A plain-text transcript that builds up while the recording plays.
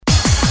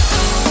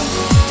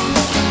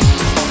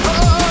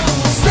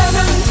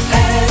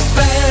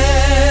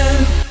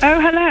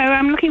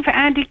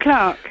Andy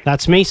Clark?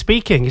 That's me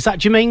speaking. Is that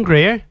Jermaine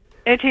Greer?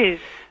 It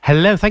is.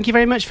 Hello, thank you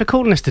very much for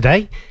calling us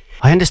today.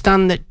 I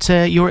understand that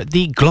you're at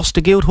the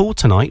Gloucester Guildhall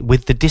tonight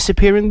with The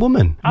Disappearing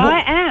Woman.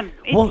 I am.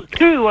 It's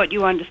true what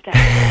you understand.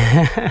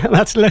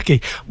 That's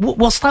lucky.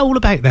 What's that all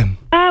about then?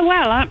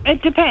 Well,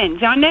 it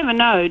depends. I never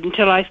know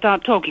until I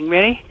start talking,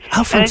 really.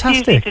 Oh, fantastic. And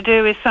it's usually to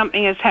do with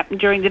something that's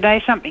happened during the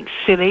day, something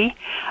silly.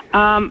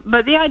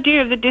 But the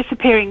idea of The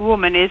Disappearing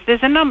Woman is,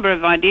 there's a number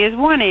of ideas.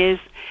 One is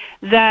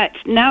that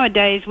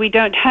nowadays we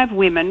don't have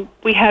women,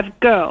 we have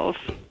girls.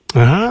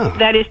 Ah.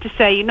 That is to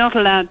say, you're not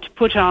allowed to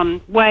put on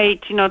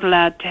weight, you're not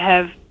allowed to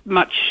have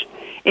much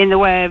in the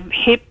way of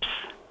hips.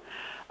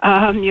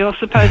 You're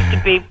supposed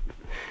to be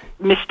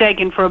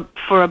mistaken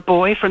for a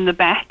boy from the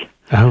back.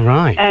 Oh,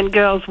 right. And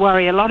girls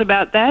worry a lot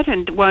about that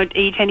and won't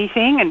eat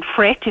anything and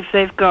fret if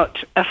they've got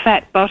a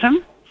fat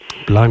bottom.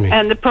 Blimey.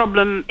 And the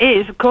problem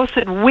is, of course,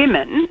 that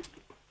women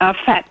are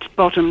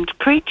fat-bottomed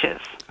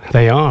creatures.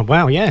 They are.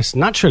 Wow, yes,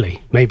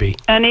 naturally, maybe.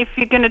 And if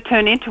you're going to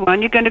turn into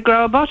one, you're going to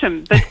grow a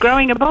bottom. But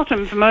growing a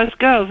bottom for most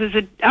girls is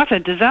an utter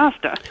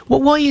disaster. Well,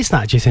 why is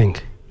that, do you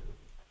think?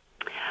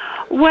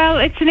 Well,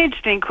 it's an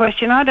interesting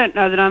question. I don't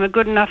know that I'm a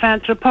good enough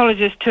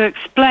anthropologist to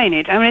explain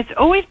it. I mean, it's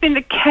always been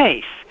the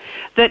case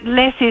that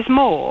less is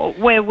more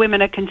where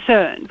women are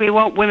concerned. We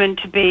want women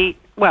to be,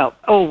 well,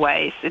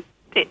 always,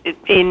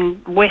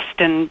 in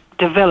Western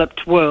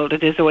developed world,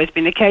 it has always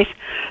been the case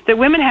that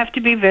women have to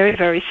be very,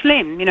 very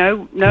slim. You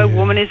know, no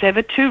woman is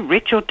ever too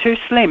rich or too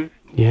slim.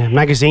 Yeah,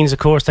 magazines, of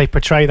course, they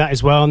portray that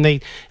as well, and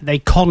they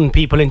con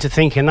people into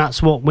thinking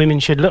that's what women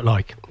should look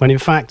like, when in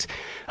fact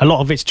a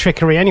lot of it's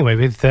trickery anyway,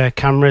 with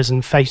cameras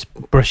and face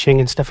brushing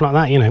and stuff like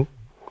that, you know.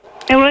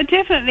 Well, it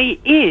definitely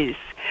is.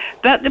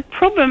 But the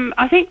problem,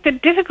 I think the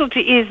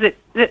difficulty is that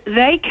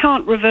they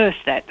can't reverse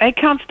that. They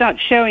can't start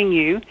showing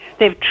you.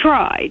 They've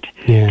tried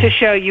to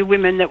show you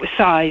women that were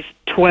size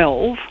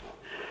 12,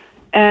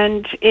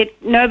 and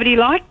nobody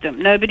liked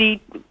them.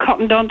 Nobody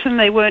cottoned onto them.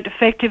 They weren't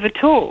effective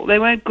at all. They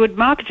weren't good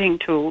marketing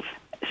tools.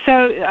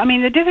 So, I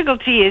mean, the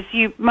difficulty is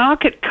you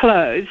market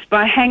clothes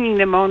by hanging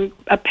them on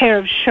a pair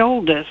of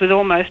shoulders with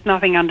almost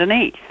nothing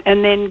underneath,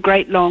 and then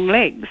great long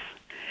legs.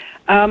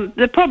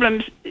 The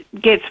problem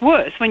gets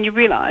worse when you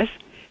realise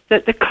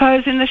that the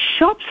clothes in the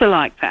shops are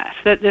like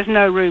that there's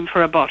no room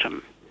for a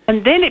bottom.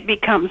 And then it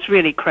becomes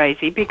really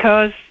crazy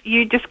because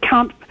you just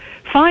can't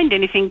find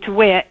anything to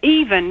wear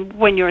even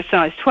when you're a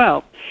size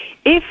 12.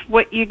 If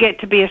what you get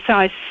to be a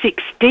size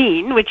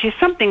 16, which is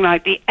something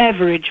like the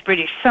average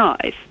British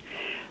size,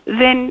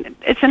 then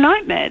it's a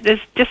nightmare. There's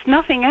just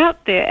nothing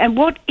out there. And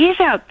what is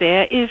out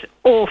there is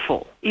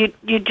awful. You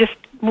just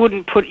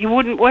you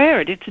wouldn't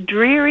wear it. It's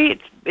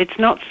dreary, it's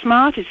not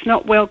smart, it's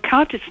not well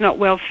cut, it's not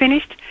well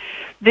finished.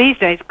 These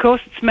days, of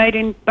course, it's made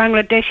in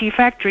Bangladeshi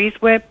factories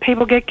where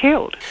people get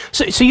killed.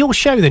 So your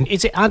show, then,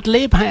 is it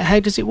ad-lib?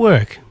 How does it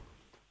work?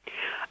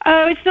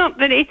 Oh, it's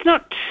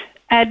not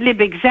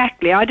ad-lib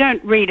exactly. I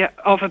don't read it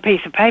off a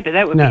piece of paper.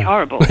 That would be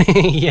horrible.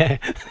 Yeah.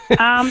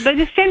 But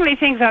it's generally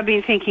things I've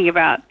been thinking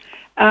about.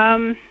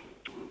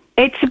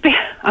 It's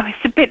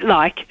a bit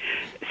like...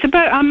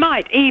 I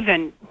might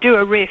even do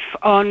a riff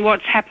on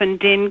what's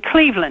happened in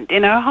Cleveland,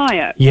 in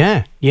Ohio.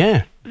 Yeah,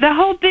 yeah. The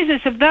whole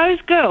business of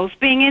those girls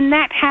being in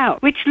that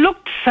house, which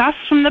looked sus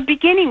from the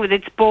beginning with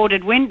its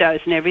boarded windows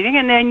and everything,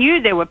 and they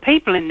knew there were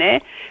people in there.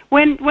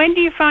 When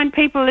do you find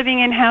people living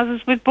in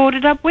houses with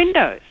boarded up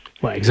windows?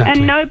 Well, exactly.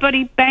 And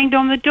nobody banged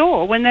on the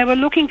door when they were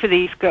looking for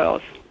these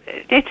girls.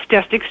 It's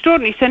just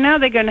extraordinary. So now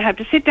they're going to have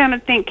to sit down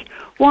and think,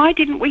 why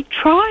didn't we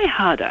try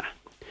harder?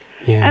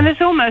 Yeah. And there's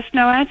almost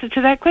no answer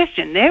to that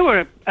question. There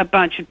were a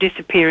bunch of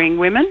disappearing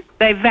women.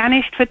 They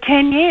vanished for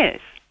 10 years.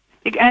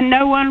 And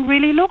no one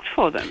really looked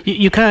for them.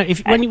 You can't,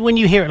 when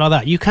you hear it like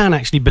that, you can't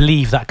actually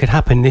believe that could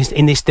happen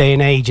in this day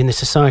and age, in the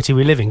society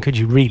we live in, could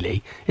you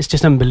really? It's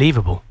just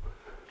unbelievable.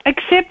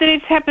 Except that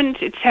it's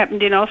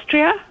happened in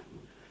Austria,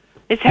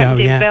 it's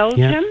happened in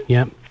Belgium.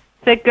 Yeah.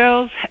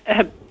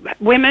 The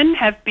women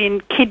have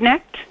been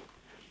kidnapped,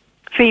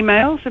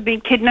 females have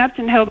been kidnapped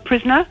and held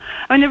prisoner.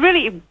 I mean, the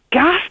really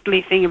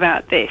ghastly thing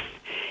about this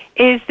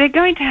is they're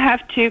going to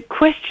have to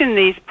question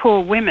these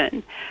poor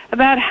women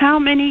about how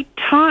many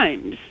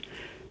times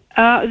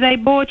they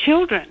bore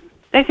children.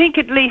 They think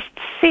at least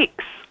 6.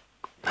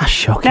 That's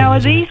shocking. Now, are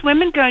these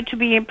women going to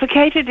be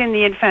implicated in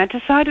the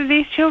infanticide of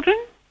these children?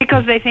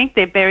 Because they think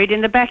they're buried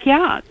in the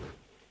backyard.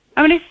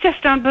 I mean, it's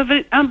just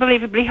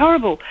unbelievably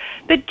horrible.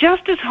 But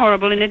just as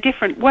horrible in a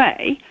different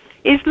way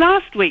is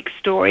last week's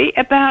story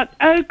about,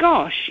 oh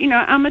gosh,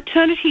 our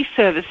maternity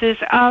services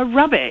are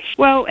rubbish.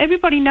 Well,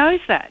 everybody knows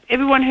that.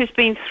 Everyone who's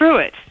been through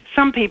it.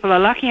 Some people are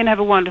lucky and have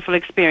a wonderful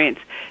experience.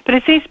 But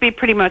it seems to be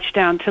pretty much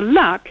down to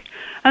luck.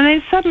 And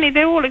then suddenly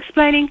they're all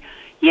explaining,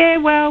 yeah,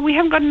 well, we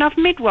haven't got enough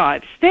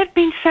midwives. They've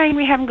been saying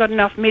we haven't got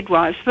enough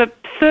midwives for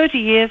 30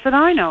 years that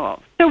I know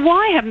of. So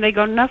why haven't they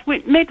got enough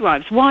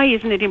midwives? Why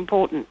isn't it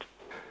important?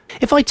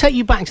 If I take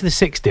you back to the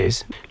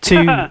 60s,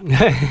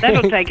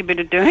 that'll take a bit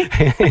of doing.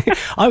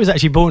 I was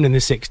actually born in the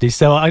 60s,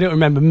 so I don't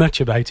remember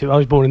much about it. I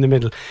was born in the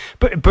middle.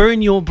 But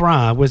burn your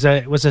bra was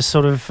a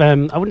sort of, I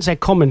wouldn't say a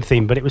common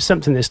theme, but it was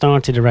something that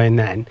started around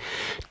then.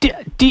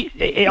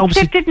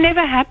 Except it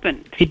never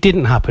happened. It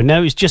didn't happen.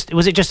 No,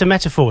 was it just a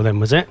metaphor then,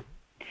 was it?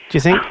 Do you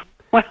think?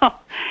 Well,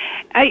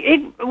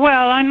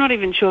 I'm not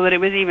even sure that it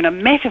was even a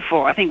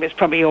metaphor. I think it was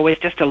probably always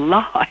just a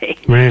lie.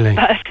 Really?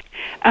 But,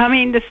 I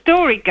mean, the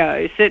story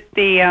goes that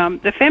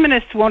the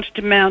feminists wanted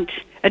to mount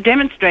a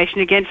demonstration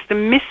against the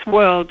Miss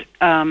World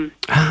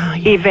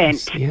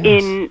event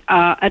in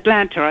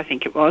Atlanta, I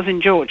think it was,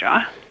 in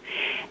Georgia.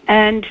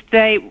 And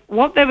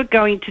what they were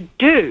going to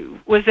do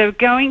was they were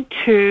going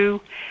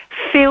to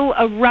fill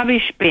a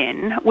rubbish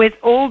bin with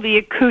all the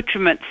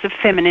accoutrements of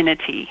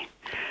femininity.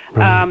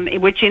 Right.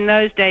 Which in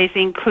those days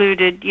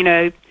included,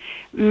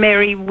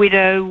 merry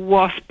widow,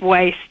 wasp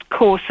waist,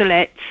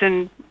 corselets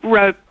and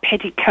rope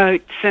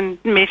petticoats and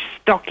mesh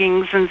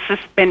stockings and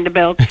suspender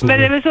belts. But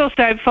there was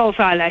also false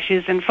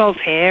eyelashes and false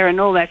hair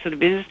and all that sort of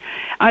business.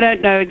 I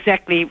don't know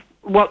exactly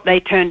what they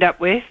turned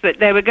up with, but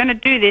they were going to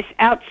do this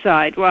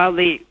outside while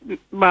the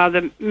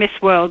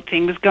Miss World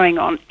thing was going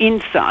on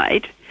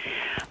inside.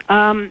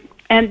 And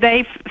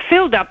they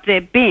filled up their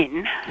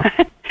bin.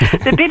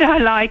 The bit I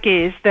like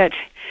is that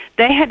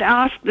they had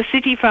asked the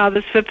city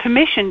fathers for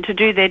permission to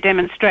do their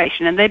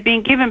demonstration, and they'd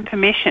been given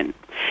permission.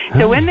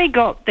 So when they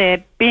got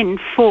their bin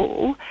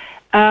full,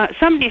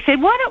 somebody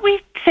said, "Why don't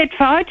we set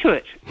fire to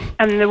it?"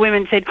 And the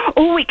women said,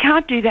 "Oh, we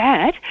can't do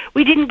that.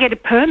 We didn't get a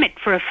permit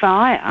for a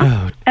fire."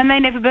 And they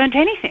never burnt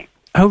anything.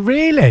 Oh,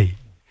 really?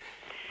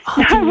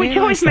 No, which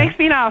always makes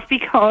me laugh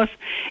because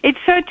it's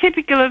so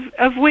typical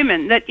of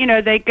women that,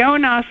 they go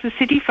and ask the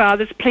city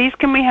fathers, "Please,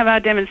 can we have our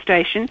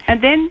demonstration?"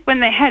 And then when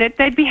they had it,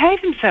 they'd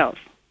behave themselves.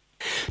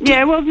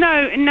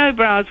 No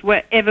bras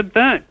were ever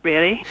burnt,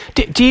 really.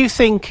 Do you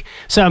think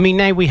so? I mean,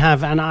 now we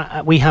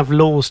have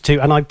laws too,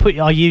 and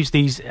I use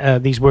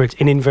these words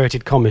in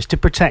inverted commas to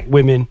protect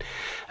women.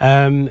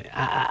 And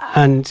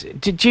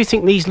do you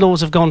think these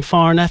laws have gone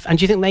far enough? And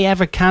do you think they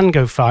ever can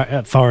go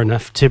far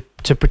enough to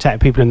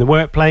protect people in the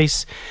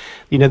workplace?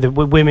 The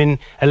women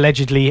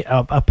allegedly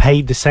are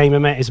paid the same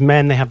amount as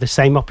men. They have the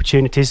same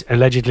opportunities,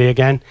 allegedly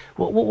again.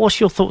 What's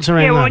your thoughts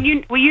around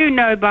that?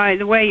 Well, by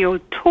the way you're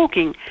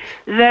talking,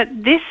 that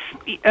this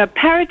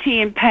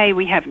parity in pay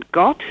we haven't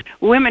got.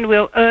 Women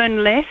will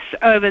earn less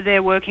over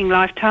their working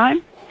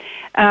lifetime.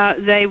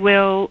 They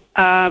will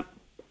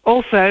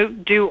also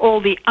do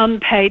all the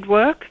unpaid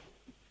work,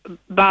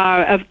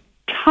 bar a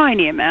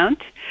tiny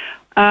amount.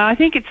 I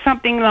think it's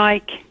something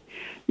like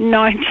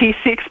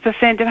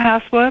 96% of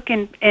housework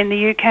in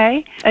the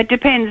UK. It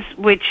depends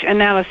which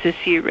analysis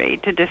you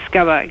read to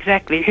discover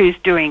exactly who's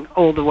doing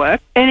all the work.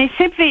 And it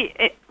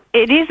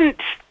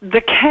isn't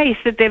the case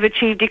that they've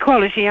achieved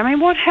equality. I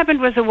mean, what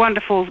happened was a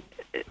wonderful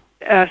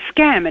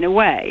scam in a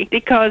way,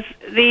 because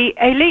the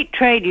elite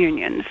trade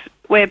unions,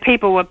 where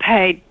people were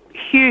paid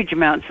huge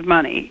amounts of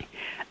money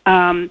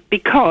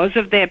because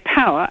of their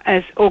power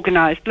as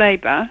organised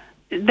labour,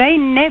 they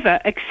never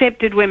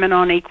accepted women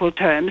on equal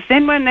terms.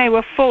 Then when they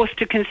were forced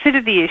to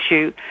consider the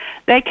issue,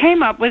 they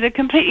came up with a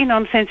completely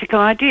nonsensical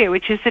idea,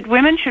 which is that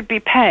women should be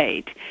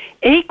paid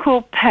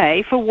equal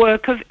pay for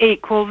work of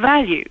equal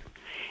value.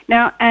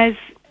 Now, as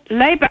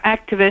labour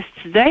activists,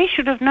 they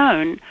should have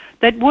known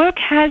that work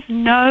has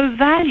no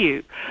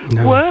value.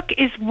 No. Work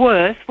is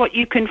worth what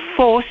you can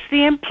force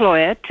the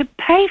employer to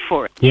pay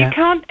for it. Yeah. You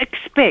can't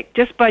expect,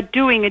 just by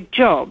doing a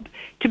job,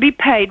 to be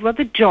paid what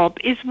the job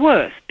is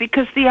worth,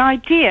 because the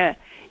idea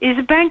is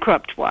a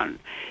bankrupt one.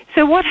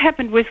 So what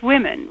happened with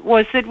women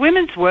was that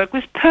women's work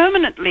was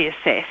permanently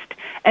assessed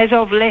as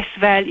of less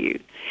value.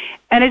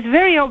 And it's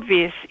very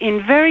obvious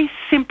in very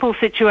simple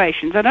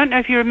situations. I don't know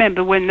if you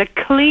remember when the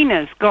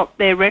cleaners got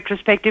their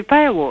retrospective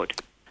pay award,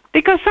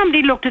 because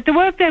somebody looked at the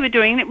work they were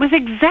doing and it was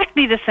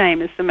exactly the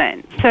same as the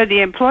men. So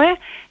the employer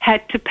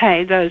had to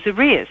pay those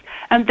arrears.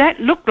 And that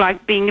looked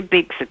like being a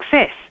big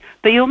success.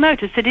 But you'll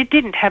notice that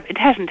it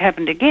hasn't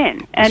happened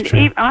again.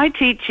 And I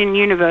teach in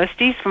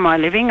universities for my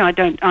living.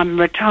 I'm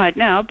retired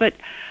now, but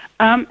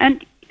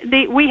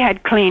we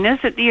had cleaners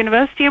at the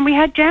university and we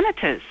had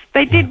janitors.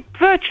 They did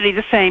virtually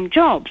the same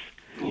jobs,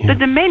 but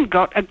the men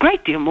got a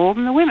great deal more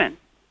than the women.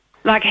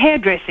 Like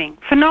hairdressing,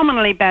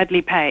 phenomenally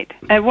badly paid.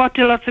 And what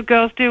do lots of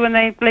girls do when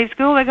they leave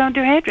school? They go and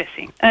do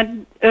hairdressing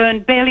and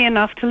earn barely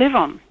enough to live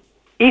on.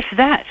 If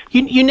that.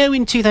 You know,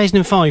 in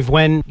 2005,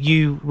 when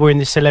you were in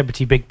the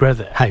Celebrity Big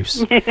Brother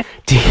house,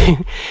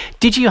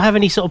 did you have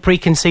any sort of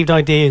preconceived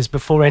ideas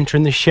before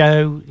entering the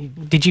show?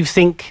 Did you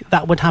think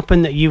that would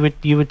happen, that you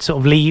would sort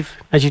of leave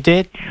as you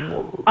did?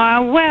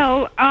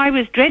 Well, I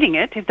was dreading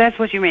it, if that's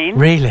what you mean.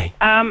 Really?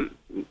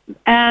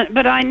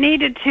 But I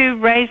needed to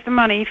raise the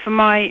money for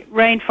my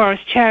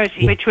rainforest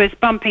charity, which was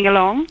bumping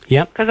along.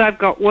 Because I've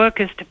got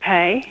workers to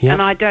pay, and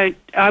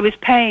I was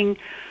paying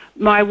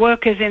my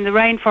workers in the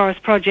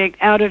Rainforest Project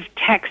out of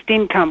taxed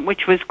income,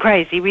 which was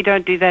crazy. We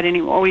don't do that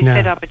anymore. We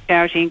set up a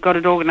charity and got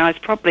it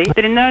organised properly.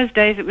 But in those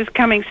days, it was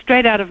coming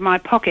straight out of my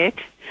pocket,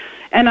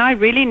 And I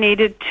really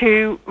needed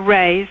to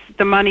raise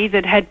the money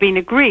that had been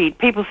agreed.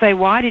 People say,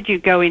 why did you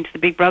go into the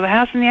Big Brother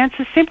house? And the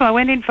answer is simple. I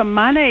went in for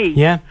money.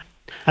 Yeah.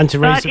 And to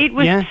raise... But it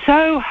was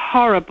so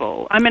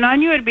horrible. I mean, I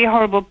knew it would be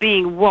horrible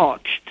being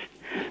watched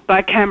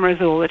by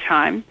cameras all the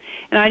time.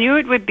 And I knew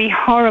it would be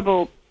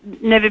horrible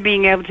never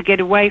being able to get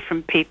away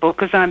from people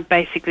because I'm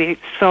basically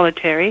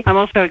solitary. I'm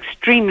also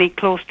extremely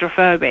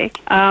claustrophobic.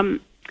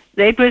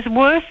 It was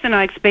worse than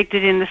I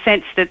expected in the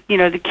sense that, you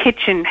know, the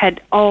kitchen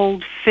had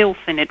old filth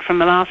in it from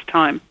the last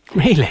time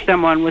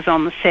someone was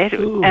on the set.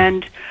 Ooh.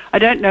 And I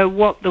don't know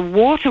what the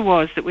water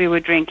was that we were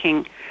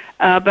drinking,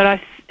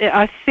 but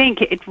I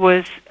think it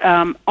was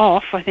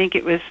off. I think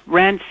it was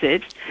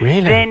rancid.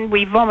 Really? Then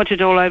we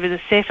vomited all over the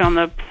set on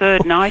the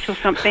third night or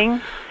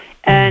something,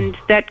 and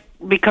that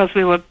because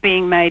we were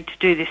being made to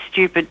do this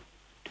stupid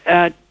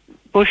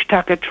bush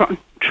tucker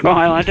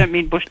trial. I don't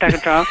mean bush tucker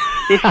trial.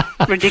 This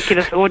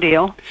ridiculous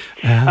ordeal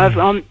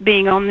of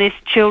being on this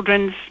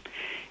children's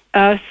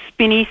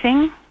spinny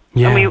thing.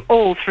 Yeah. And we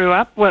all threw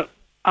up. Well,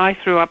 I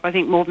threw up, I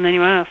think, more than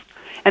anyone else.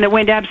 And it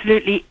went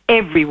absolutely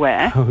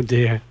everywhere. Oh,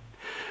 dear.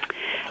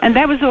 And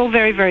that was all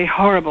very, very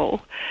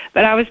horrible.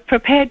 But I was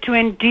prepared to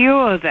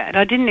endure that.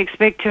 I didn't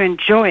expect to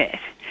enjoy it.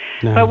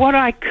 No. But what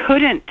I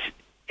couldn't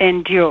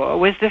endure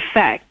was the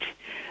fact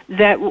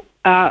that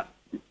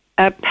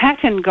a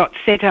pattern got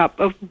set up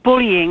of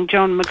bullying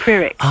John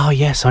McCririck. Oh,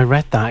 yes, I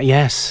read that.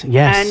 Yes,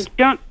 yes.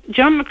 And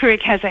John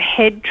McCririck has a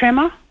head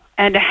tremor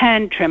and a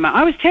hand tremor.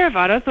 I was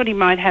terrified. I thought he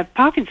might have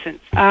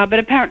Parkinson's, but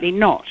apparently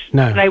not.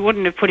 No. They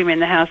wouldn't have put him in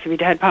the house if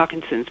he'd had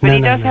Parkinson's. But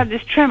he does have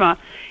this tremor,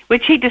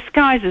 which he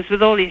disguises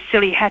with all his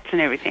silly hats and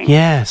everything.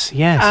 Yes,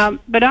 yes.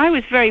 But I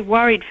was very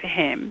worried for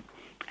him.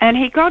 And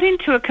he got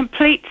into a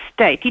complete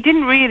state. He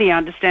didn't really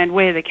understand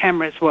where the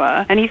cameras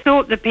were, and he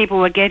thought that people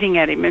were getting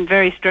at him in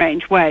very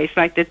strange ways,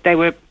 like that they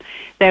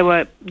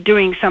were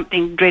doing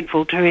something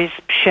dreadful to his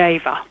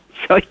shaver,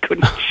 so he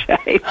couldn't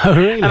shave. Oh,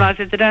 really? And I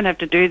said, they don't have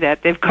to do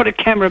that. They've got a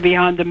camera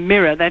behind the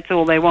mirror. That's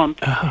all they want.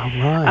 Oh,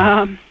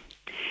 right.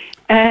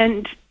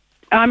 And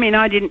I mean,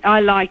 I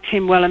liked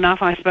him well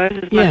enough, I suppose,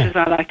 as much as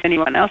I liked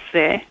anyone else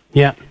there.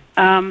 Yeah.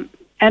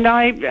 And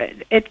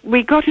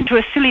we got into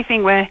a silly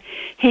thing where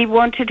he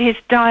wanted his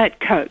Diet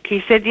Coke.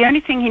 He said the only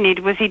thing he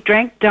needed was he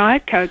drank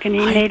Diet Coke and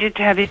he needed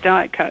to have his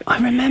Diet Coke. I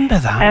remember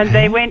that.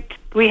 And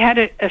we had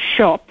a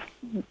shop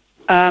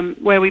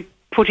where we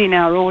put in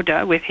our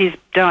order with his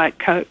Diet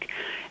Coke.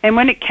 And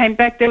when it came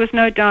back, there was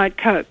no Diet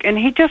Coke. And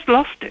he just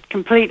lost it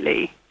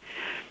completely,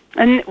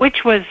 and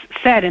which was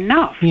sad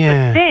enough.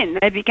 Yeah. But then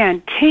they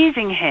began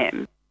teasing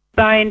him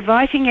by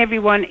inviting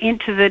everyone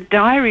into the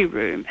diary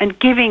room and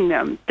giving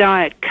them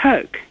Diet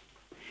Coke,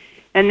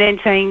 and then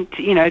saying,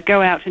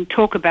 go out and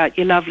talk about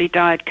your lovely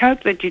Diet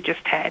Coke that you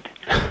just had.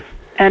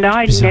 And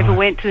I never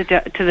went to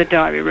the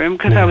diary room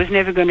because I was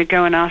never going to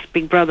go and ask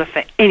Big Brother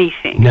for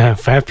anything. No,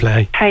 fair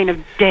play. Pain of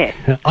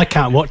death. I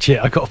can't watch it,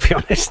 I've got to be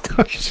honest.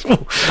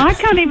 I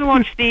can't even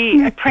watch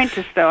The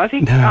Apprentice, though. I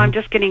think I'm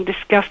just getting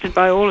disgusted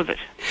by all of it.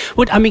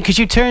 Well, I mean, because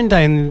you turned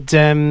down,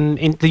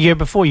 in the year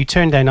before, you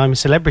turned down I'm a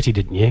Celebrity,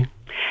 didn't you?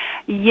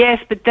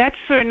 Yes, but that's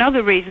for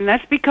another reason.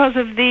 That's because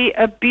of the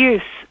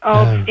abuse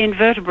of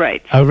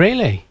invertebrates. Oh,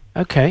 really?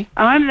 Okay.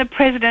 I'm the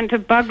president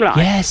of Bug Life.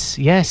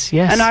 Yes.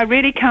 And I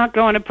really can't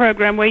go on a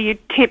program where you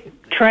tip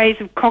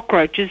trays of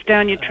cockroaches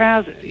down your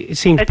trousers. It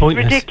seems it's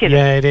pointless. Ridiculous.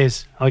 Yeah, it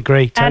is. I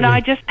agree. Totally. And I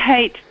just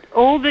hate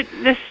all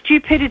the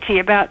stupidity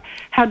about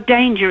how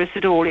dangerous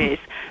it all is.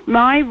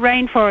 My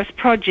rainforest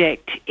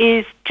project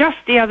is just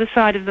the other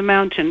side of the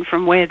mountain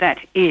from where that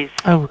is.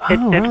 It's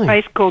at a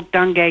place called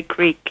Dungay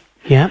Creek.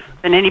 Yeah.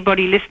 And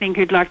anybody listening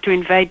who'd like to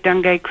invade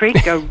Dungay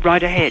Creek, go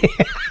right ahead.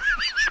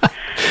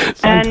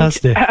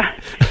 Fantastic.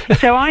 And,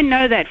 so I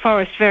know that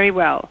forest very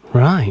well.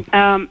 Right.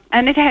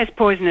 And it has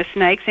poisonous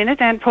snakes in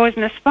it and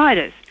poisonous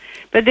spiders.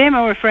 But they're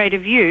more afraid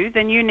of you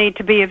than you need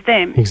to be of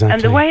them. Exactly.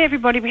 And the way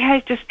everybody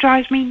behaves just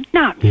drives me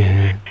nuts.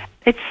 Yeah.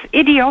 It's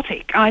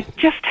idiotic. I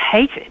just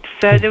hate it.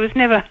 So there was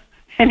never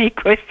any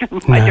question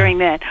of my doing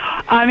that.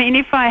 I mean,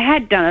 if I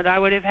had done it, I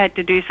would have had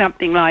to do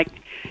something like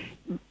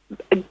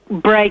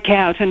break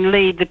out and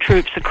lead the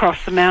troops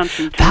across the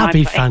mountain. That'd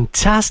be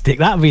fantastic.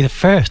 That'd be the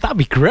first. That'd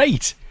be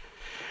great.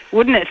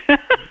 Wouldn't it?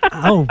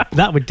 Oh,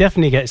 that would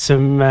definitely get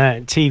some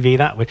TV.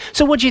 That would.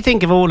 So, what do you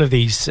think of all of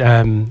these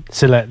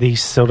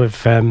sort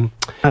of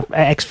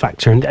X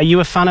Factor? And are you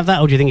a fan of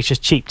that, or do you think it's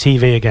just cheap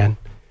TV again?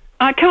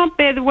 I can't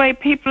bear the way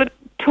people are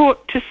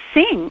taught to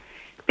sing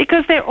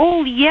because they're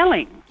all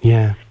yelling.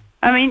 Yeah.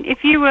 I mean,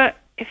 if you were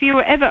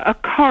ever a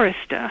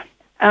chorister,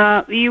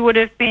 you would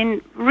have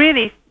been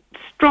really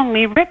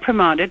strongly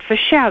reprimanded for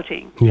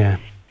shouting. Yeah.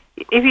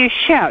 If you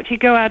shout, you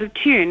go out of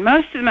tune.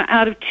 Most of them are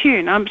out of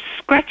tune. I'm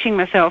scratching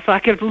myself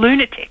like a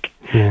lunatic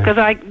because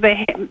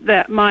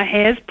my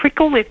hairs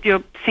prickle if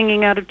you're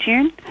singing out of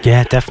tune.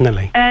 Yeah,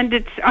 definitely.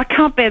 And I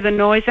can't bear the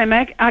noise they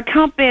make. I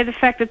can't bear the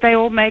fact that they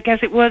all make, as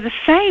it were, the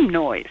same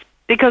noise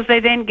because they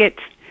then get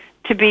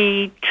to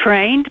be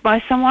trained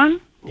by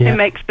someone who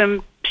makes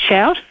them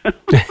shout.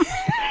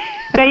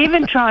 They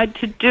even tried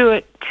to do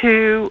it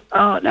to,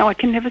 now I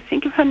can never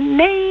think of her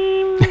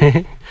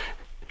name.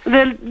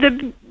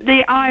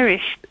 The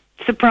Irish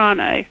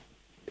soprano.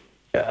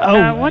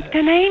 What's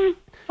her name?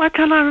 Why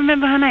can't I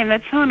remember her name?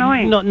 That's so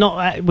annoying.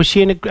 Not was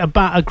she in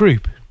about a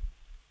group?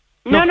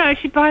 No,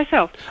 she's by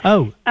herself.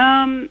 Oh.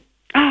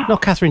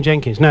 Not Catherine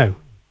Jenkins. No,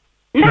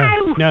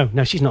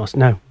 she's not.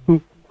 No.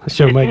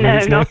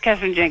 Not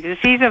Catherine Jenkins.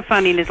 She's a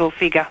funny little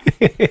figure.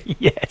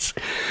 Yes.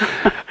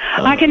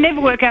 I can never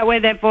work out where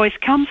that voice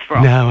comes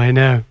from. No, I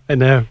know.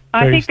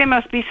 I think there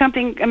must be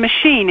a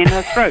machine in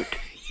her throat.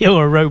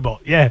 You're a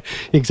robot. Yeah,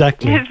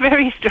 exactly. It's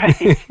very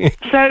strange.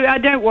 So I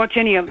don't watch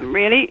any of them,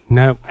 really.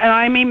 No. And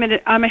I mean,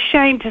 I'm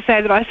ashamed to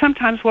say that I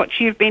sometimes watch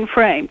You've Been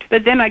Framed,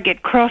 but then I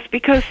get cross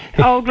because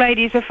old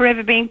ladies are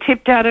forever being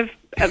tipped out of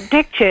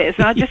deck chairs,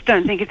 and I just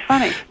don't think it's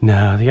funny.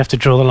 No, you have to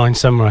draw the line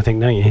somewhere, I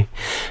think, don't you?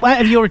 What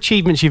of your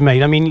achievements you've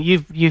made? I mean,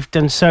 you've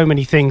done so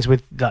many things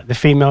with like the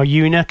Female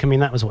Eunuch. I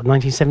mean, that was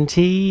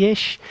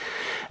 1970-ish,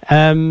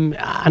 and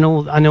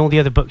all the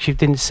other books you've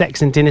done: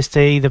 Sex and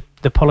Dynasty,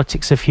 the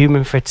Politics of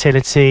Human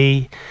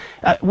Fertility.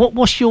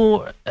 What's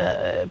your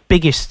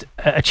biggest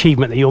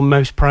achievement that you're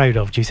most proud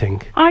of? Do you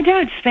think? I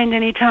don't spend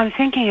any time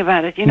thinking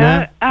about it. You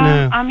know,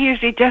 No. I'm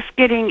usually just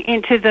getting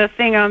into the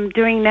thing I'm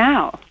doing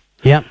now.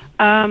 Yeah.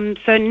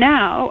 So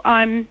now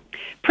I'm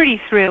pretty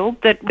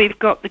thrilled that we've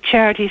got the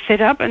charity set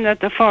up and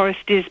that the forest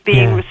is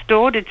being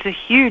restored. It's a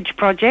huge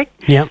project.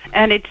 Yeah.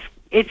 And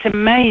it's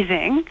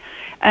amazing.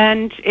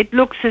 And it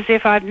looks as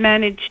if I've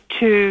managed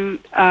to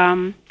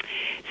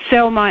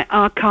sell my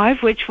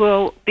archive, which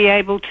will be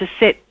able to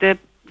set the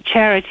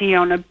charity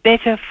on a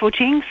better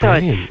footing, so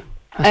Brilliant.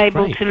 it's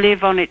able to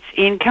live on its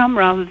income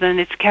rather than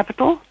its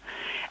capital.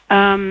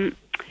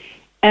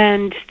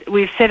 And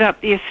we've set up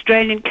the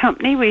Australian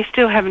company. We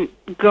still haven't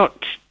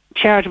got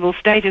charitable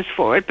status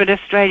for it, but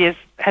Australia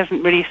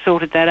hasn't really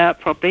sorted that out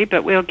properly,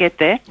 but we'll get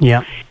there.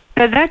 Yeah.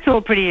 So that's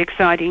all pretty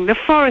exciting. The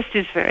forest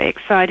is very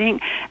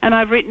exciting, and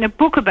I've written a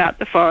book about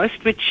the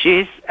forest, which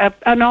is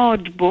an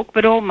odd book,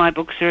 but all my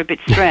books are a bit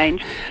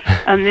strange,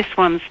 and this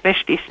one's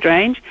especially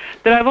strange.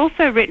 But I've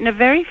also written a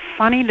very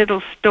funny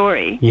little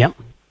story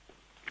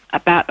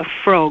about a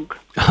frog.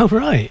 Oh,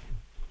 right.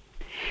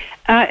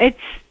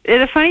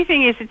 The funny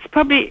thing is, it's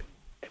probably,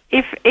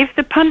 if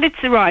the pundits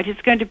are right,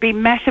 it's going to be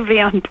massively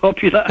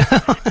unpopular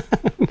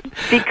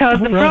because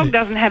the frog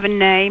doesn't have a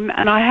name,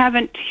 and I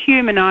haven't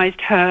humanized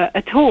her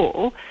at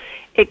all,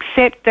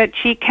 except that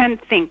she can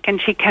think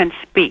and she can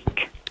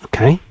speak.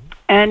 Okay.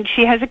 And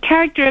she has a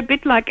character a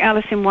bit like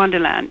Alice in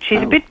Wonderland.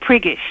 She's a bit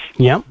priggish.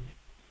 Yeah.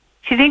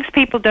 She thinks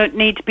people don't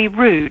need to be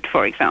rude,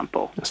 for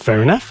example. That's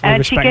fair enough.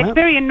 And she gets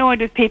very annoyed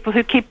with people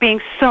who keep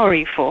being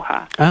sorry for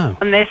her. Oh.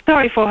 And they're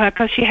sorry for her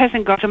because she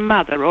hasn't got a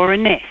mother or a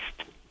nest.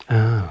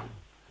 Oh.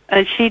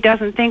 And she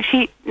doesn't think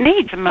she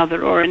needs a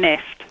mother or a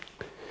nest.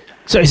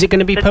 So is it going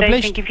to be published?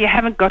 They think if you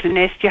haven't got a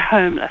nest, you're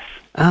homeless.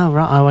 Oh,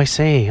 right. Oh, I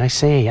see.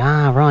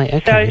 Ah, right.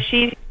 Okay.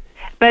 So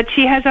but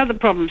she has other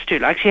problems too,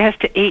 like she has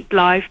to eat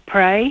live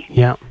prey.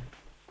 Yeah.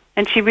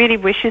 And she really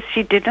wishes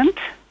she didn't.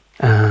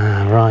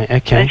 Ah, right.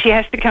 Okay. And she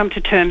has to come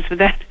to terms with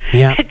that.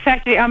 Yeah. It's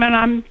actually, I mean,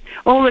 I'm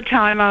all the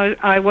time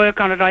I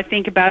work on it, I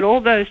think about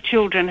all those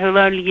children who'll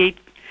only eat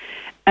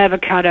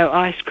avocado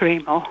ice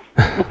cream or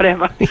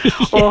whatever.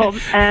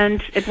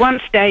 And at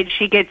one stage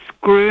she gets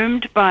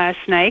groomed by a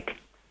snake,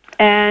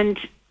 and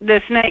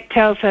the snake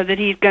tells her that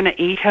he's going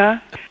to eat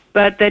her,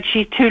 but that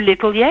she's too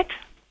little yet.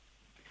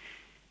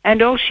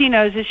 And all she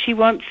knows is she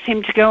wants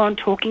him to go on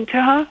talking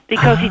to her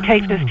because he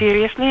takes her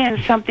seriously,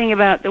 and something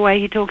about the way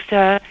he talks to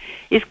her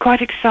is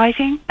quite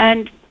exciting.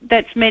 And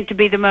that's meant to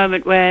be the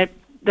moment where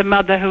the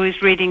mother who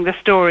is reading the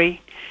story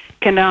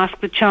can ask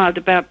the child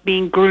about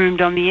being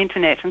groomed on the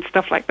internet and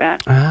stuff like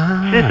that. So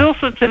there's all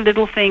sorts of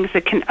little things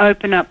that can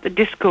open up the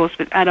discourse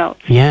with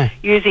adults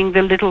using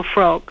the little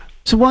frog.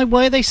 So why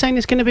are they saying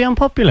it's going to be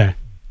unpopular?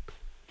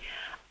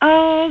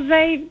 Oh,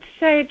 they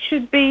say it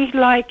should be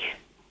like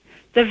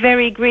The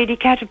Very Greedy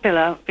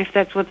Caterpillar, if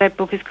that's what that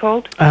book is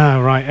called. Ah,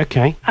 right,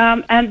 okay.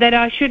 And that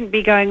I shouldn't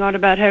be going on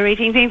about her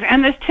eating things.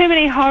 And there's too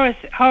many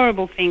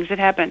horrible things that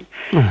happen.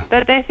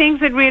 But they're things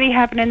that really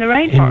happen in the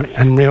rainforest.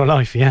 In real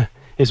life, yeah,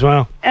 as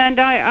well. And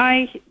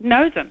I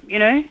know them, you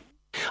know.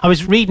 I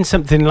was reading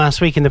something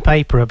last week in the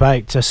paper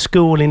about a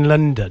school in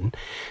London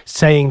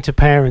saying to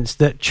parents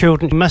that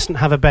children mustn't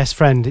have a best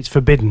friend. It's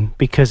forbidden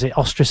because it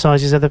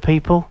ostracises other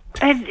people.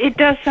 It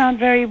does sound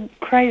very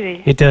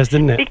crazy. It does,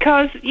 doesn't it?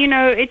 Because, you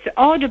know, it's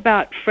odd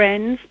about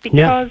friends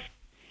because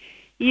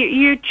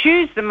you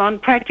choose them on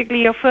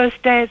practically your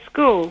first day at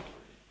school.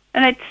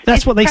 And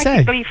that's what they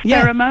say. Practically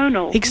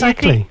pheromonal.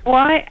 Exactly. You think,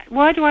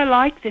 why do I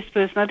like this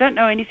person? I don't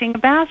know anything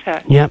about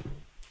her. Yeah.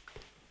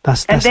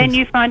 And then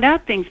you find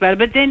out things about it.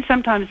 But then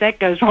sometimes that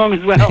goes wrong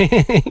as well.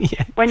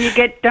 When you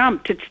get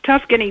dumped, it's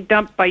tough getting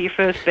dumped by your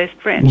first best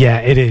friend. Yeah,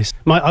 it is.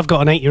 I've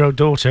got an 8-year-old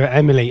daughter,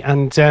 Emily,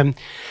 and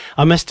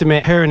I must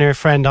admit, her and her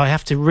friend, I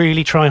have to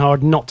really try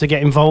hard not to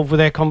get involved with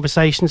their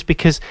conversations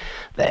because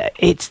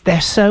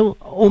they're so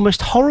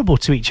almost horrible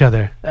to each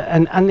other.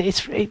 And I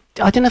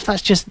don't know if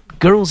that's just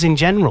girls in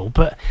general,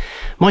 but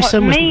my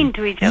son was mean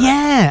to each other.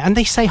 Yeah, and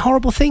they say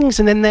horrible things,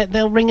 and then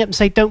they'll ring up and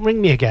say, "Don't ring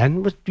me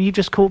again. You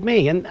just called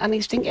me," and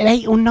he's thinking, think at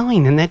 8 or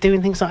 9, and they're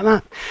doing things like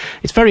that.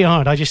 It's very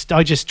hard. I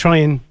just try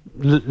and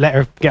let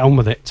her get on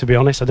with it, to be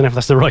honest. I don't know if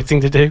that's the right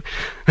thing to do.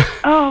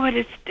 Oh, but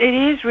it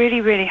is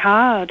really, really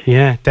hard.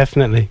 Yeah,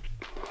 definitely.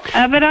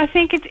 But I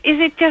think is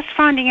it just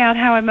finding out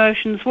how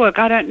emotions work?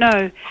 I don't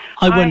know.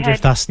 I wonder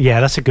if that's a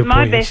good point.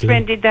 My best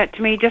friend did that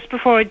to me just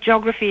before a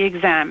geography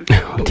exam.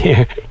 Oh,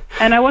 dear.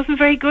 And I wasn't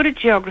very good at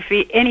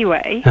geography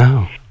anyway.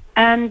 Oh.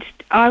 And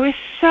I was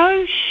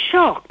so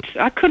shocked.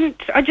 I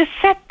just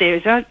sat there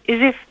as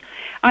if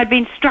I'd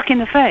been struck in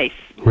the face.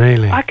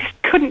 Really? I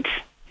couldn't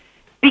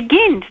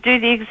begin to do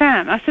the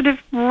exam. I sort of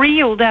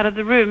reeled out of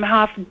the room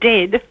half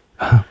dead.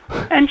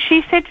 And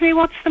she said to me,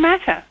 "What's the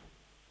matter?"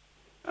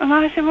 And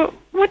I said, "Well,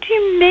 what do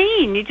you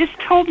mean? You just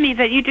told me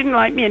that you didn't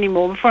like me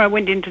anymore before I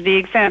went into the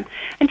exam."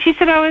 And she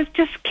said, "I was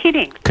just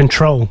kidding."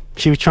 Control.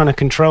 She was trying to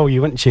control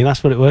you, wasn't she?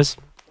 That's what it was.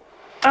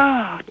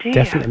 Oh, dear.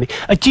 Definitely.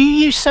 Do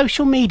you use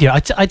social media?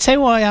 I'd say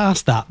why I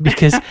asked that,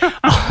 because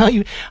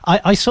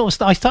I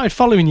started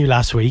following you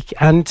last week,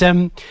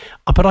 and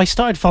but I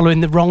started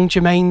following the wrong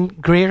Jermaine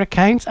Greer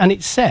account, and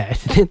it said,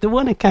 the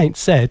one account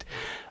said,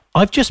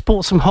 "I've just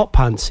bought some hot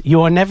pants.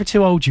 You are never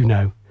too old, you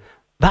know."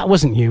 That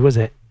wasn't you, was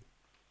it?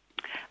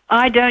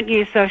 I don't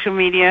use social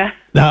media.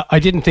 No, I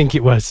didn't think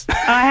it was.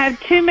 I have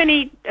too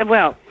many...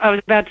 Well, I was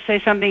about to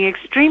say something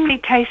extremely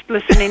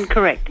tasteless and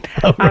incorrect.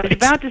 Oh, right. I was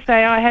about to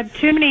say I had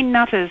too many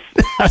nutters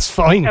That's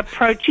fine.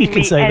 approaching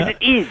me as it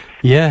is.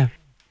 Yeah.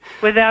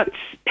 Without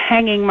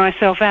hanging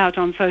myself out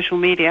on social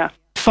media.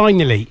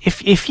 Finally,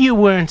 if you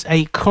weren't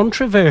a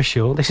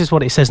controversial, this is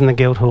what it says in the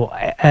Guildhall,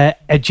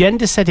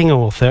 agenda-setting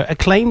author,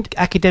 acclaimed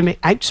academic,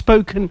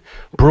 outspoken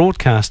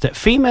broadcaster,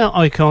 female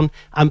icon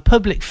and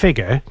public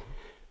figure,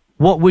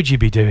 what would you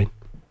be doing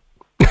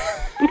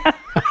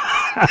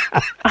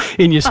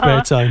in your spare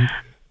time?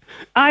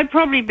 I'd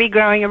probably be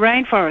growing a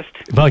rainforest.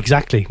 Well,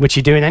 exactly, which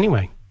you're doing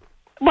anyway.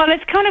 Well,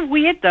 it's kind of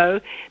weird,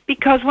 though,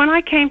 because when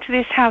I came to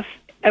this house,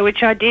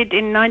 which I did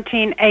in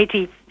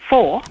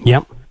 1984...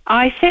 Yep.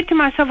 I said to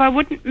myself I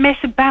wouldn't mess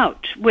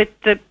about with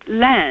the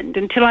land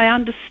until I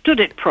understood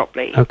it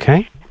properly.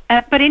 Okay.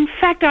 But in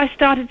fact, I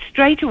started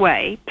straight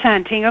away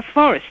planting a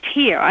forest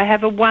here. I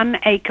have a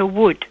 1-acre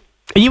wood.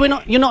 You're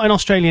not in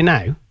Australia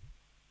now?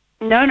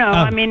 No,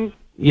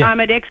 I'm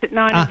at exit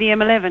 9 of the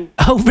M11.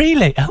 Oh,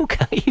 really?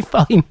 Okay,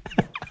 fine.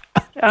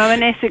 I'm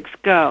an Essex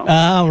girl.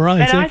 Oh, right,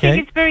 but okay. I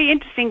think it's very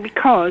interesting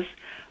because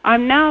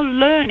I'm now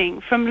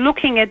learning from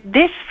looking at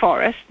this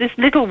forest, this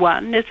little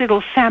one, this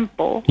little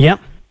sample, Yep.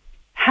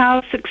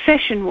 how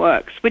succession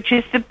works, which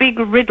is the big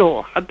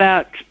riddle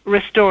about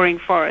restoring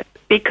forests.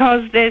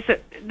 Because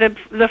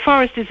the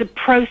forest is a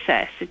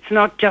process. It's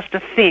not just a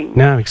thing.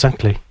 No,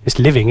 exactly. It's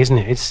living, isn't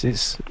it?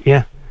 It's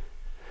yeah.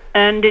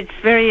 And it's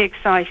very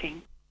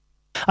exciting.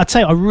 I'd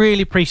say I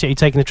really appreciate you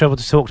taking the trouble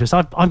to talk to us.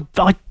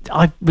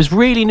 I was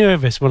really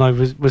nervous when I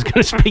was going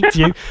to speak to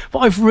you, but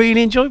I've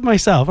really enjoyed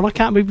myself, and I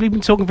can't believe we've been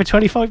talking for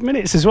 25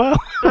 minutes as well.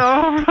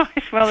 All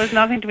right. Well, there's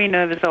nothing to be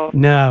nervous of.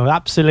 No,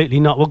 absolutely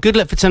not. Well, good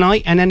luck for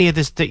tonight and any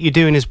others that you're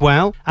doing as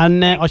well.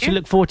 And I should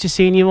look forward to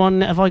seeing you on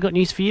Have I Got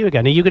News For You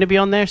again. Are you going to be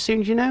on there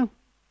soon, do you know?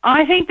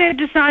 I think they've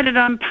decided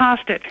I'm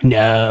past it.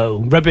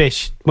 No,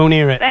 rubbish. Won't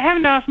hear it. They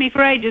haven't asked me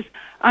for ages.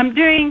 I'm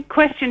doing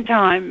Question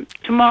Time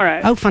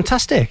tomorrow. Oh,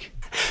 fantastic.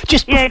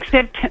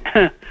 Except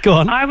Go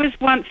on. I was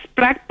once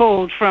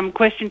blackballed from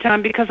Question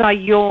Time because I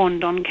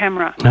yawned on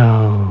camera.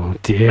 Oh,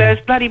 dear.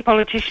 Those bloody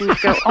politicians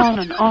go on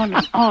and on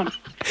and on.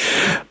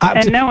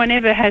 And no one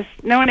ever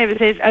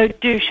says, "Oh,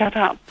 do shut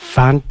up."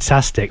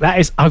 Fantastic. That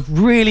is,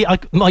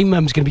 my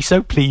mum's going to be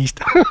so pleased.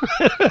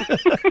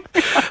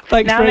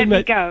 Thanks now very let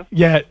much. me go.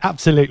 Yeah,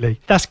 absolutely.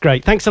 That's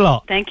great. Thanks a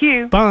lot. Thank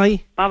you.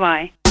 Bye.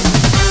 Bye-bye.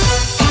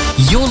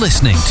 You're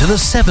listening to the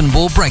 7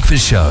 Ball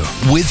Breakfast Show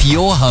with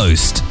your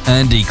host,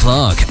 Andy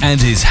Clark, and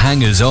his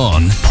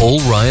hangers-on, Paul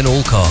Ryan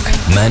Alcock,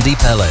 Mandy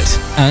Pellet,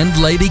 and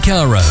Lady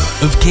Caro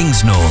of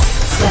Kingsnorth.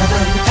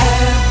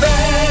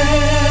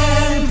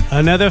 7FM.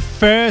 Another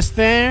first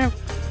there.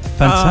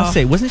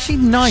 Fantastic. Wasn't she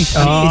nice?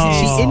 Isn't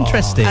she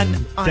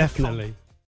interesting? Definitely.